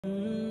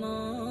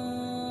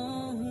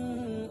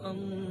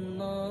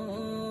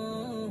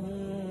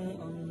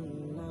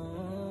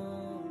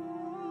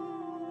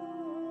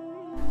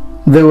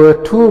There were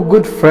two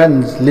good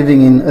friends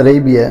living in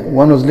Arabia.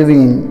 One was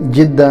living in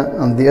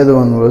Jeddah and the other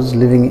one was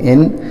living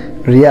in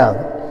Riyadh.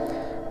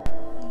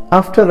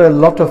 After a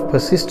lot of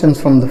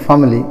persistence from the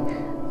family,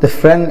 the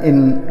friend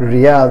in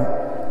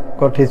Riyadh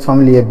got his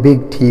family a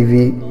big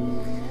TV.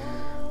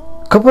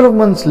 A couple of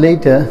months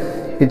later,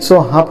 it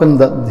so happened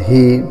that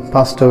he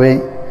passed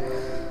away.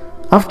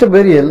 After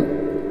burial,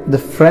 the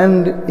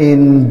friend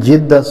in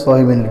Jeddah saw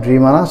him in a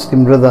dream and asked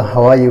him, "Brother,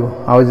 how are you?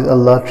 How is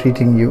Allah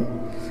treating you?"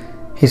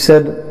 He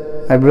said,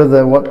 "My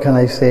brother, what can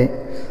I say?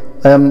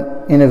 I am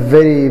in a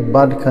very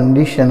bad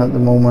condition at the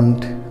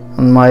moment,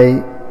 and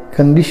my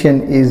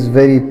condition is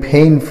very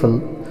painful,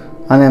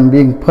 and I am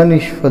being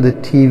punished for the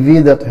TV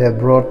that I have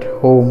brought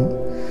home.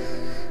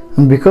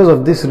 And because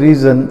of this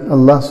reason,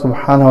 Allah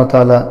subhanahu wa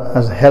ta'ala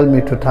has held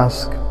me to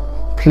task.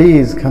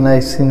 Please, can I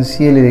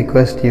sincerely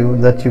request you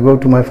that you go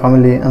to my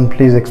family and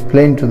please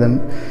explain to them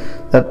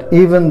that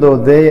even though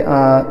they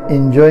are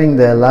enjoying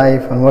their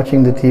life and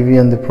watching the TV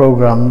and the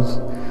programs,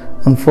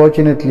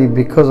 unfortunately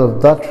because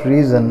of that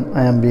reason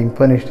I am being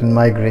punished in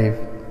my grave."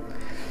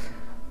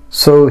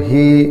 So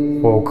he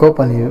woke up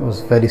and he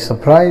was very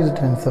surprised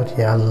and thought,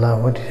 "Ya Allah,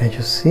 what did I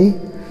just see?"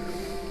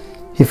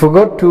 He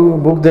forgot to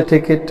book the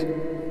ticket.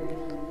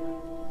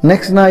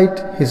 Next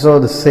night he saw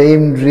the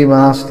same dream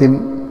and asked him,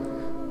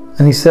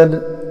 and he said,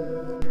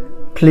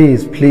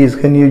 Please,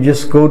 can you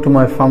just go to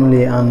my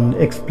family and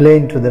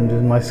explain to them this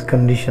is my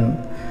condition?"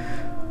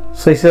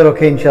 So he said,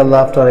 "Okay, inshallah,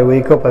 after I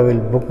wake up I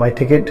will book my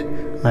ticket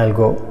and I'll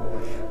go."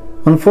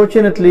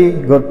 Unfortunately,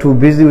 he got too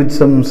busy with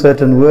some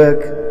certain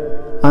work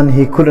and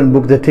he couldn't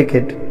book the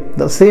ticket.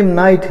 The same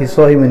night he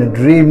saw him in a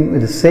dream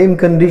with the same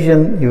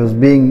condition. He was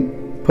being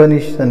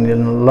punished and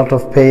in a lot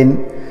of pain.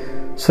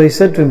 So he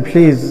said to him,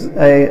 "Please,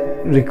 I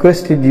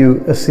requested you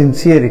a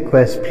sincere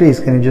request. Please,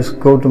 can you just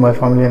go to my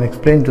family and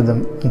explain to them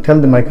and tell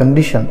them my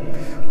condition?"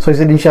 So he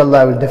said, "Inshallah,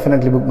 I will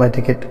definitely book my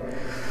ticket."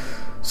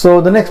 So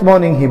the next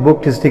morning he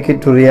booked his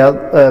ticket to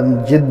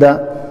Jeddah,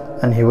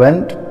 and he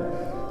went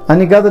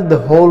and he gathered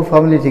the whole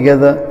family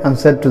together and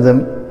said to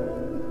them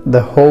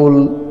the whole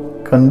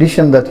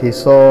condition that he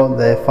saw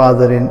their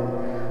father in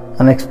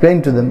and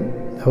explained to them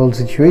the whole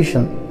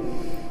situation.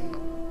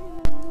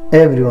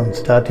 Everyone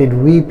started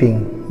weeping.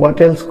 What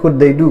else could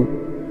they do?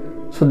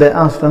 So they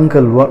asked,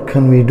 "Uncle, what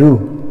can we do?"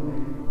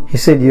 He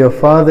said, "Your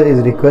father is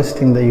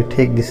requesting that you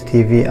take this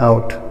TV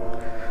out."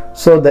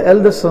 So the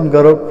eldest son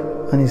got up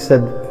and he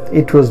said,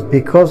 "It was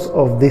because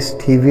of this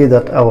TV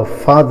that our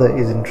father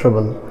is in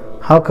trouble.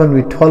 How can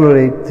we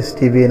tolerate this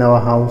TV in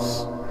our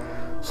house?"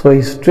 So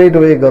he straight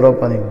away got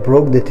up and he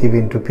broke the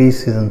TV into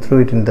pieces and threw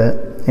it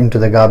into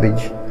the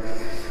garbage.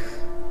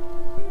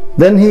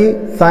 Then he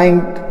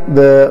thanked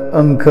the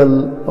uncle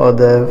or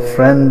the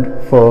friend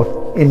for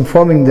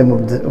informing them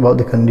about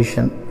the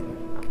condition.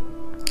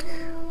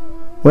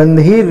 When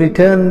he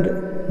returned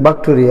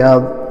back to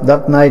Riyadh,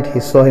 that night he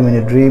saw him in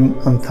a dream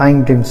and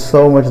thanked him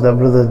so much that,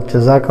 "Brother,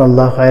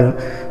 Jazakallah khair,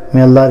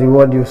 may Allah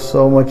reward you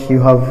so much. You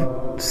have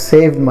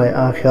saved my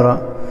akhirah,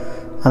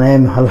 and I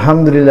am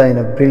alhamdulillah in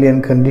a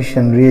brilliant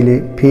condition, really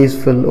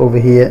peaceful over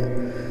here.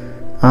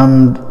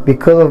 And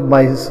because of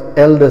my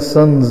elder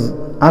son's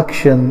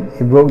action,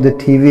 he broke the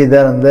TV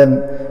there and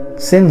then.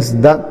 Since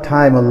that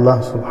time, Allah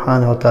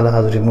subhanahu wa ta'ala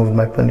has removed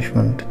my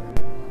punishment."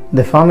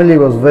 The family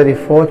was very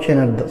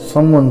fortunate that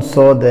someone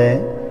saw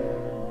their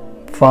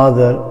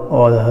father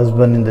or the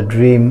husband in the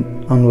dream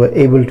and were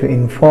able to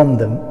inform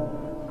them.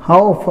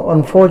 How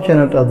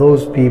unfortunate are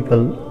those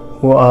people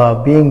who are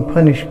being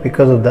punished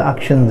because of the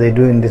actions they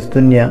do in this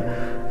dunya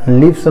and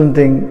leave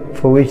something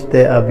for which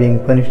they are being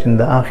punished in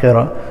the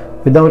akhirah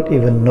without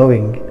even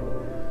knowing.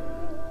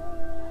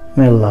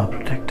 May Allah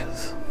protect us.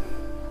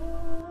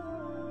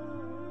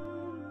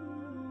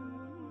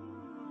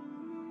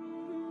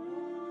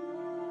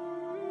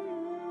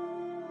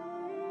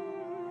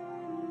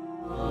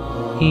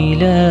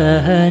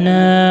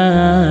 إلهنا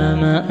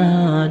ما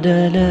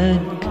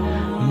أعدلك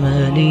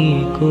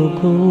مليك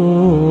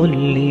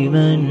كل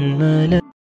من ملك